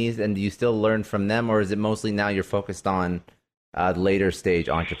companies, and do you still learn from them, or is it mostly now you're focused on later stage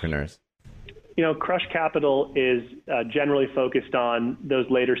entrepreneurs? Crush Capital is generally focused on those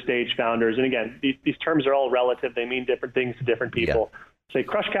later stage founders. And again, these terms are all relative. They mean different things to different people. Yeah. Say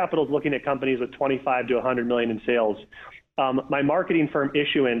Crush Capital is looking at companies with 25 to 100 million in sales. My marketing firm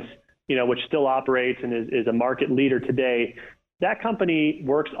Issuance, which still operates and is a market leader today, that company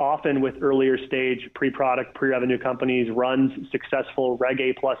works often with earlier stage pre-product, pre-revenue companies, runs successful Reg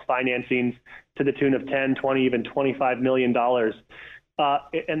A plus financings to the tune of 10, 20, even $25 million.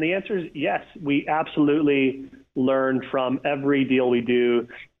 And the answer is yes, we absolutely learn from every deal we do.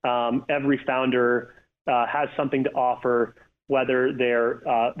 Every founder has something to offer, whether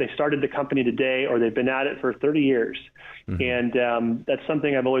they started the company today or they've been at it for 30 years. Mm-hmm. And that's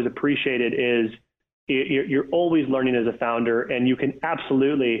something I've always appreciated is you're always learning as a founder, and you can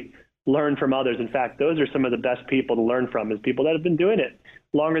absolutely learn from others. In fact, those are some of the best people to learn from, is people that have been doing it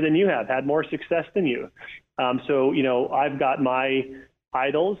longer than you have, had more success than you. So I've got my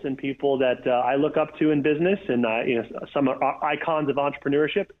idols and people that I look up to in business, and some are icons of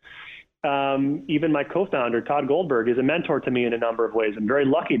entrepreneurship. Even my co-founder, Todd Goldberg, is a mentor to me in a number of ways. I'm very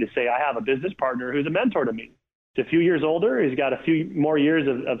lucky to say I have a business partner who's a mentor to me. He's a few years older. He's got a few more years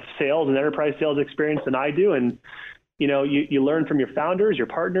of sales and enterprise sales experience than I do. And, you learn from your founders, your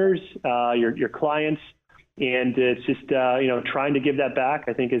partners, your clients. And it's just, trying to give that back,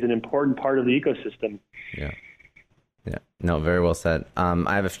 I think, is an important part of the ecosystem. Yeah. Yeah. No, very well said.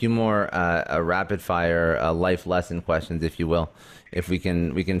 I have a few more rapid fire life lesson questions, if you will. If we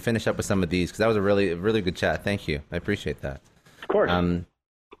can finish up with some of these, because that was a really good chat. Thank you. I appreciate that. Of course. It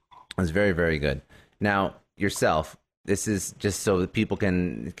was very, very good. Now, yourself, this is just so that people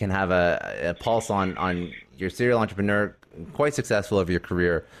can have a pulse on your serial entrepreneur, quite successful over your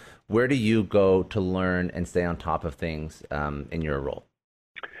career. Where do you go to learn and stay on top of things in your role?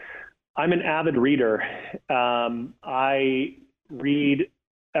 I'm an avid reader. I read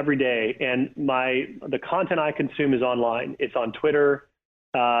every day, and the content I consume is online. It's on Twitter.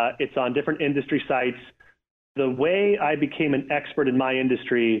 It's on different industry sites. The way I became an expert in my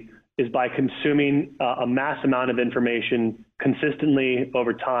industry is by consuming a mass amount of information consistently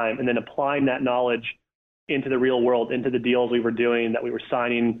over time, and then applying that knowledge into the real world, into the deals we were doing, that we were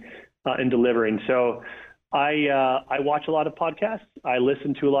signing and delivering. So I watch a lot of podcasts. I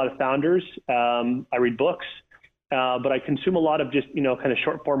listen to a lot of founders. I read books, but I consume a lot of just, kind of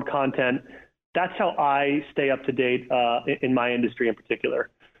short form content. That's how I stay up to date in my industry in particular.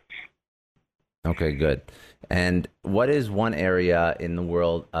 Okay, good. And what is one area in the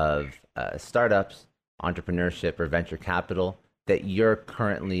world of startups, entrepreneurship, or venture capital that you're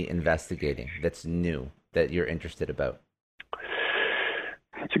currently investigating that's new, that you're interested about?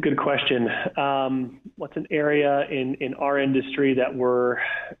 That's a good question. What's an area in our industry that we're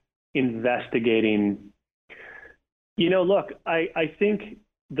investigating? Look, I think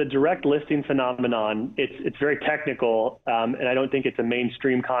the direct listing phenomenon, it's very technical, and I don't think it's a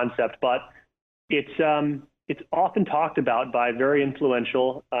mainstream concept, but it's often talked about by very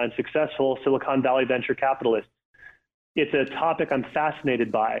influential and successful Silicon Valley venture capitalists. It's a topic I'm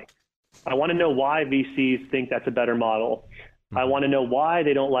fascinated by. I want to know why VCs think that's a better model. I want to know why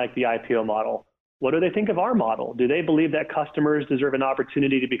they don't like the IPO model. What do they think of our model? Do they believe that customers deserve an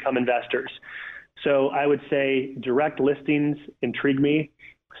opportunity to become investors? So I would say direct listings intrigue me.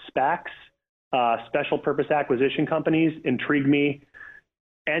 SPACs, special purpose acquisition companies, intrigue me.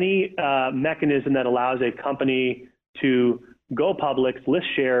 Any mechanism that allows a company to go public, list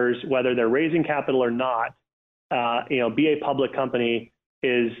shares, whether they're raising capital or not, be a public company,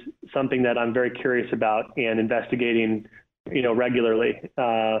 is something that I'm very curious about and investigating regularly.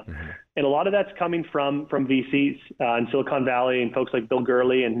 And a lot of that's coming from VCs in Silicon Valley, and folks like Bill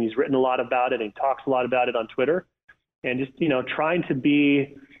Gurley, and he's written a lot about it and he talks a lot about it on Twitter. And just, trying to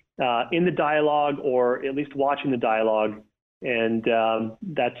be in the dialogue, or at least watching the dialogue. And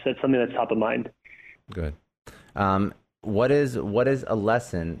that's something that's top of mind. Good. What is a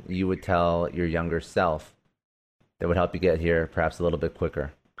lesson you would tell your younger self that would help you get here perhaps a little bit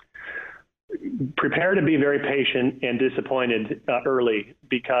quicker? Prepare to be very patient and disappointed early,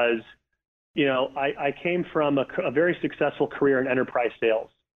 because, I came from a very successful career in enterprise sales.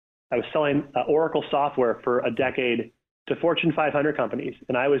 I was selling Oracle software for a decade to Fortune 500 companies.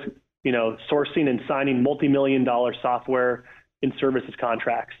 And I was, sourcing and signing multi-million-dollar software and services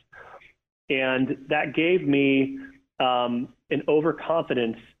contracts. And that gave me an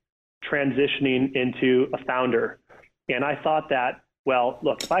overconfidence transitioning into a founder. And I thought that, well,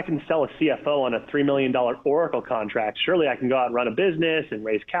 look, if I can sell a CFO on a $3 million Oracle contract, surely I can go out and run a business and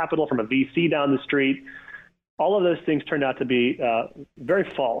raise capital from a VC down the street. All of those things turned out to be very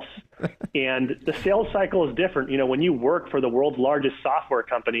false. And the sales cycle is different. When you work for the world's largest software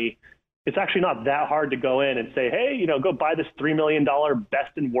company, it's actually not that hard to go in and say, hey, go buy this $3 million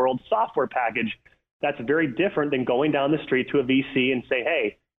best in world software package. That's very different than going down the street to a VC and say,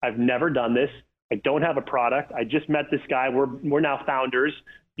 hey, I've never done this. I don't have a product. I just met this guy. We're now founders.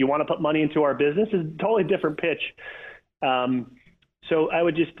 You want to put money into our business? Is a totally different pitch. So I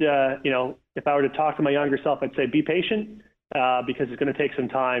would just, if I were to talk to my younger self, I'd say be patient, because it's going to take some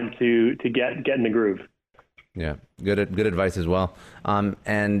time to get in the groove. Yeah, good advice as well.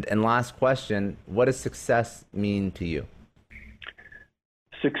 And last question, what does success mean to you?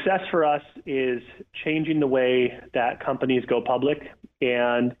 Success for us is changing the way that companies go public,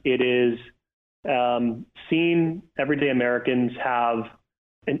 and it is seeing everyday Americans have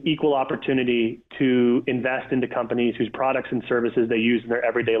an equal opportunity to invest into companies whose products and services they use in their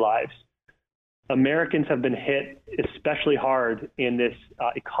everyday lives. Americans have been hit especially hard in this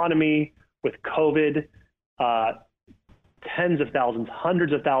economy with COVID. Tens of thousands,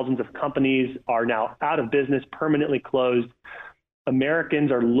 hundreds of thousands of companies are now out of business, permanently closed.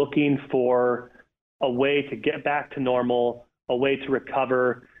 Americans are looking for a way to get back to normal, a way to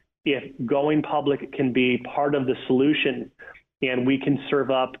recover. If going public can be part of the solution, and we can serve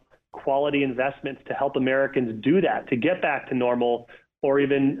up quality investments to help Americans do that, to get back to normal, or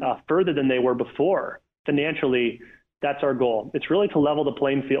even further than they were before, financially, that's our goal. It's really to level the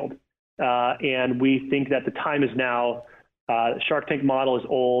playing field. And we think that the time is now. Shark Tank model is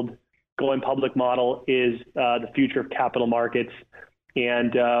old. Going public model is the future of capital markets.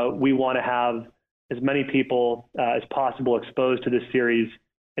 And we want to have as many people as possible exposed to this series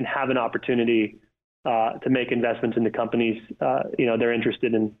and have an opportunity to make investments in the companies they're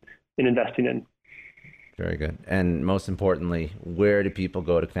interested in investing in. Very good. And most importantly, where do people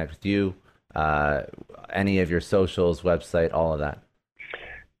go to connect with you? Any of your socials, website, all of that?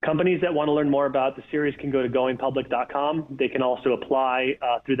 Companies that want to learn more about the series can go to goingpublic.com. They can also apply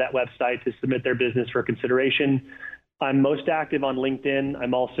through that website to submit their business for consideration. I'm most active on LinkedIn.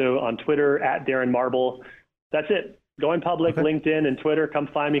 I'm also on Twitter at Darren Marble. That's it. Going Public, okay. LinkedIn and Twitter. Come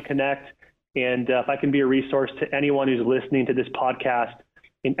find me, connect. And if I can be a resource to anyone who's listening to this podcast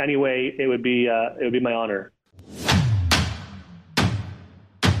in any way, it would be my honor.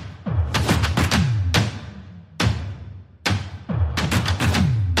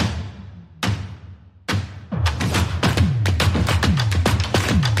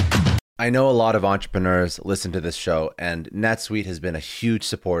 I know a lot of entrepreneurs listen to this show, and NetSuite has been a huge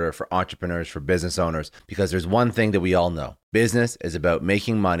supporter for entrepreneurs, for business owners, because there's one thing that we all know. Business is about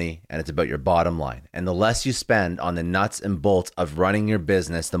making money, and it's about your bottom line. And the less you spend on the nuts and bolts of running your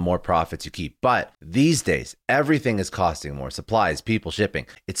business, the more profits you keep. But these days, everything is costing more. Supplies, people, shipping.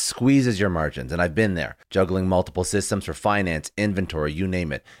 It squeezes your margins, and I've been there, juggling multiple systems for finance, inventory, you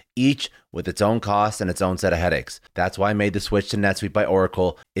name it, each with its own costs and its own set of headaches. That's why I made the switch to NetSuite by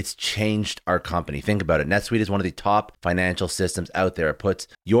Oracle. It's changed our company. Think about it. NetSuite is one of the top financial systems out there. It puts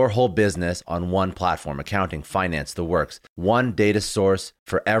your whole business on one platform, accounting, finance, the works. One data source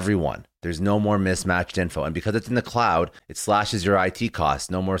for everyone. There's no more mismatched info. And because it's in the cloud, it slashes your IT costs.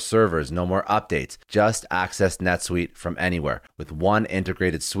 No more servers, no more updates. Just access NetSuite from anywhere. With one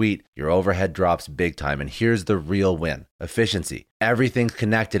integrated suite, your overhead drops big time. And here's the real win. Efficiency. Everything's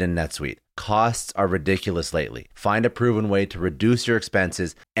connected in NetSuite. Costs are ridiculous lately. Find a proven way to reduce your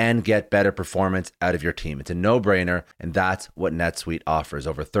expenses and get better performance out of your team. It's a no-brainer, and that's what NetSuite offers.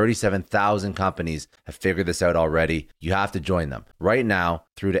 Over 37,000 companies have figured this out already. You have to join them. Right now,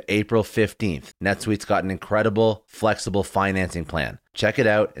 through to April 15th, NetSuite's got an incredible, flexible financing plan. Check it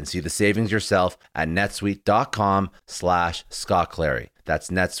out and see the savings yourself at netsuite.com/Scott Clary. That's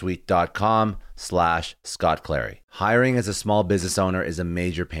netsuite.com/Scott Clary. Hiring as a small business owner is a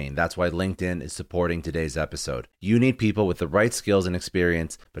major pain. That's why LinkedIn is supporting today's episode. You need people with the right skills and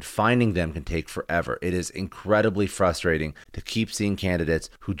experience, but finding them can take forever. It is incredibly frustrating to keep seeing candidates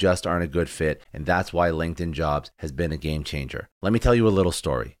who just aren't a good fit, and that's why LinkedIn Jobs has been a game changer. Let me tell you a little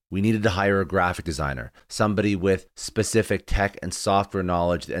story. We needed to hire a graphic designer, somebody with specific tech and software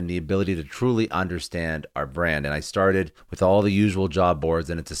knowledge and the ability to truly understand our brand. And I started with all the usual job boards,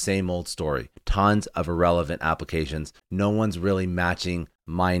 and it's the same old story. Tons of irrelevant applications. No one's really matching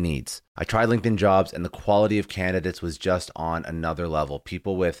my needs. I tried LinkedIn Jobs, and the quality of candidates was just on another level.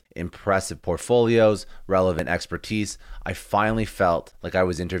 People with impressive portfolios, relevant expertise. I finally felt like I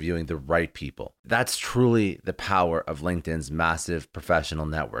was interviewing the right people. That's truly the power of LinkedIn's massive professional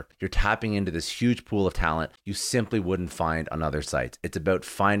network. You're tapping into this huge pool of talent you simply wouldn't find on other sites. It's about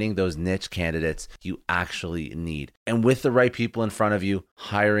finding those niche candidates you actually need. And with the right people in front of you,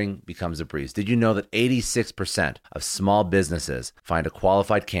 hiring becomes a breeze. Did you know that 86% of small businesses find a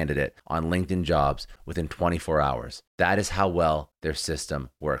qualified candidate on LinkedIn Jobs within 24 hours? That is how well their system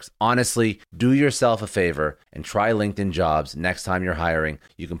works. Honestly, do yourself a favor and try LinkedIn Jobs next time you're hiring.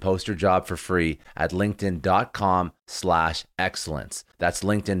 You can post your job for free at linkedin.com/excellence. That's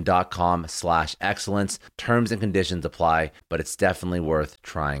linkedin.com/excellence. Terms and conditions apply, but it's definitely worth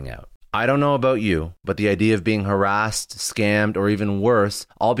trying out. I don't know about you, but the idea of being harassed, scammed, or even worse,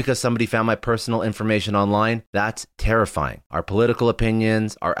 all because somebody found my personal information online, that's terrifying. Our political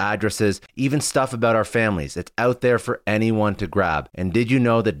opinions, our addresses, even stuff about our families, it's out there for anyone to grab. And did you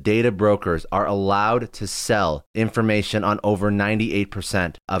know that data brokers are allowed to sell information on over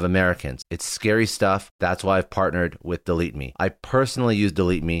 98% of Americans? It's scary stuff. That's why I've partnered with Delete Me. I personally use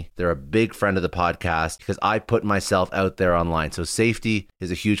Delete Me. They're a big friend of the podcast because I put myself out there online. So safety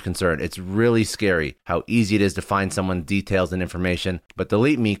is a huge concern. It's really scary how easy it is to find someone's details and information, but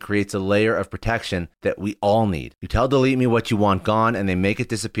Delete Me creates a layer of protection that we all need. You tell Delete Me what you want gone, and they make it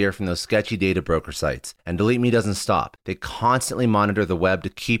disappear from those sketchy data broker sites. And Delete Me doesn't stop. They constantly monitor the web to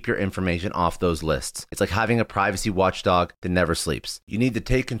keep your information off those lists. It's like having a privacy watchdog that never sleeps. You need to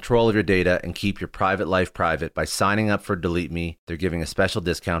take control of your data and keep your private life private by signing up for Delete Me. They're giving a special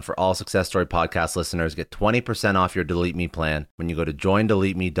discount for all Success Story podcast listeners. Get 20% off your Delete Me plan when you go to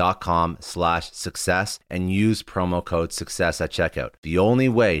joindeleteme.com joindelete.com/success and use promo code success at checkout. The only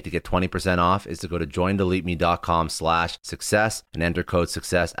way to get 20% off is to go to joindeleteme.com/success and enter code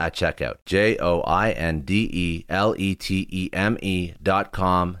success at checkout.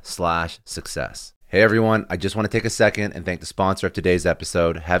 joindeleteme.com/success. Hey everyone, I just want to take a second and thank the sponsor of today's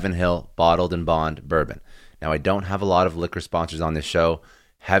episode, Heaven Hill Bottled and Bond Bourbon. Now, I don't have a lot of liquor sponsors on this show.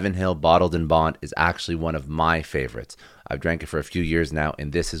 Heaven Hill Bottled and Bond is actually one of my favorites. I've drank it for a few years now,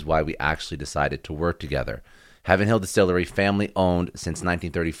 and this is why we actually decided to work together. Heaven Hill Distillery, family owned since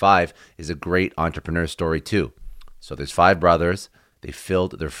 1935, is a great entrepreneur story too. So there's 5 brothers. They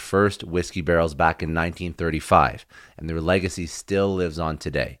filled their first whiskey barrels back in 1935, and their legacy still lives on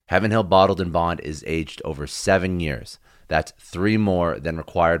today. Heaven Hill Bottled and Bond is aged over 7 years. That's 3 more than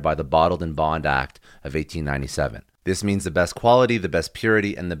required by the Bottled and Bond Act of 1897. This means the best quality, the best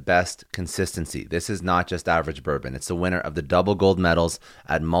purity, and the best consistency. This is not just average bourbon. It's the winner of the double gold medals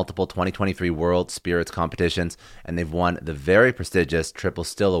at multiple 2023 World Spirits competitions, and they've won the very prestigious Triple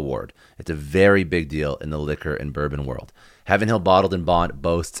Still Award. It's a very big deal in the liquor and bourbon world. Heaven Hill Bottled and Bond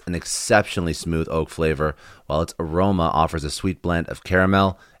boasts an exceptionally smooth oak flavor, while its aroma offers a sweet blend of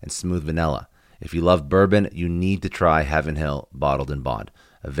caramel and smooth vanilla. If you love bourbon, you need to try Heaven Hill Bottled and Bond.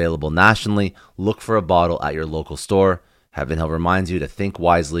 Available nationally, look for a bottle at your local store. Heaven Hill reminds you to think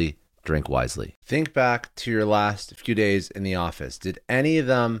wisely, drink wisely. Think back to your last few days in the office. Did any of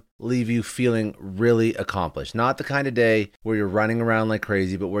them leave you feeling really accomplished? Not the kind of day where you're running around like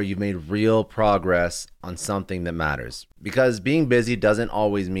crazy, but where you've made real progress on something that matters. Because being busy doesn't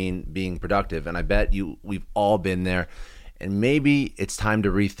always mean being productive, and I bet we've all been there. And maybe it's time to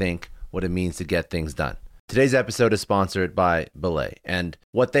rethink what it means to get things done. Today's episode is sponsored by Belay, and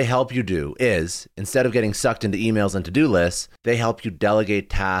what they help you do is, instead of getting sucked into emails and to-do lists, they help you delegate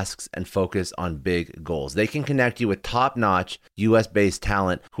tasks and focus on big goals. They can connect you with top-notch US-based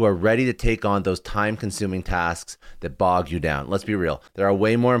talent who are ready to take on those time-consuming tasks that bog you down. Let's be real. There are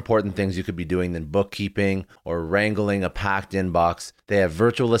way more important things you could be doing than bookkeeping or wrangling a packed inbox. They have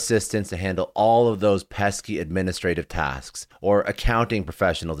virtual assistants to handle all of those pesky administrative tasks, or accounting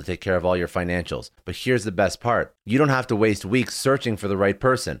professionals to take care of all your financials. But here's the best part. You don't have to waste weeks searching for the right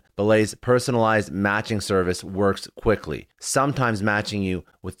person. Belay's personalized matching service works quickly, sometimes matching you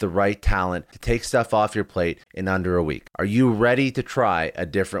with the right talent to take stuff off your plate in under a week. Are you ready to try a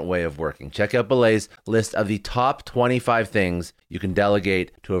different way of working? Check out Belay's list of the top 25 things you can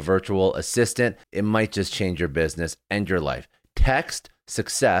delegate to a virtual assistant. It might just change your business and your life. Text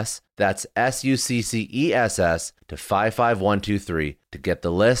SUCCESS, that's SUCCESS, to 55123 to get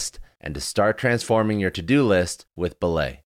the list and to start transforming your to-do list with Belay.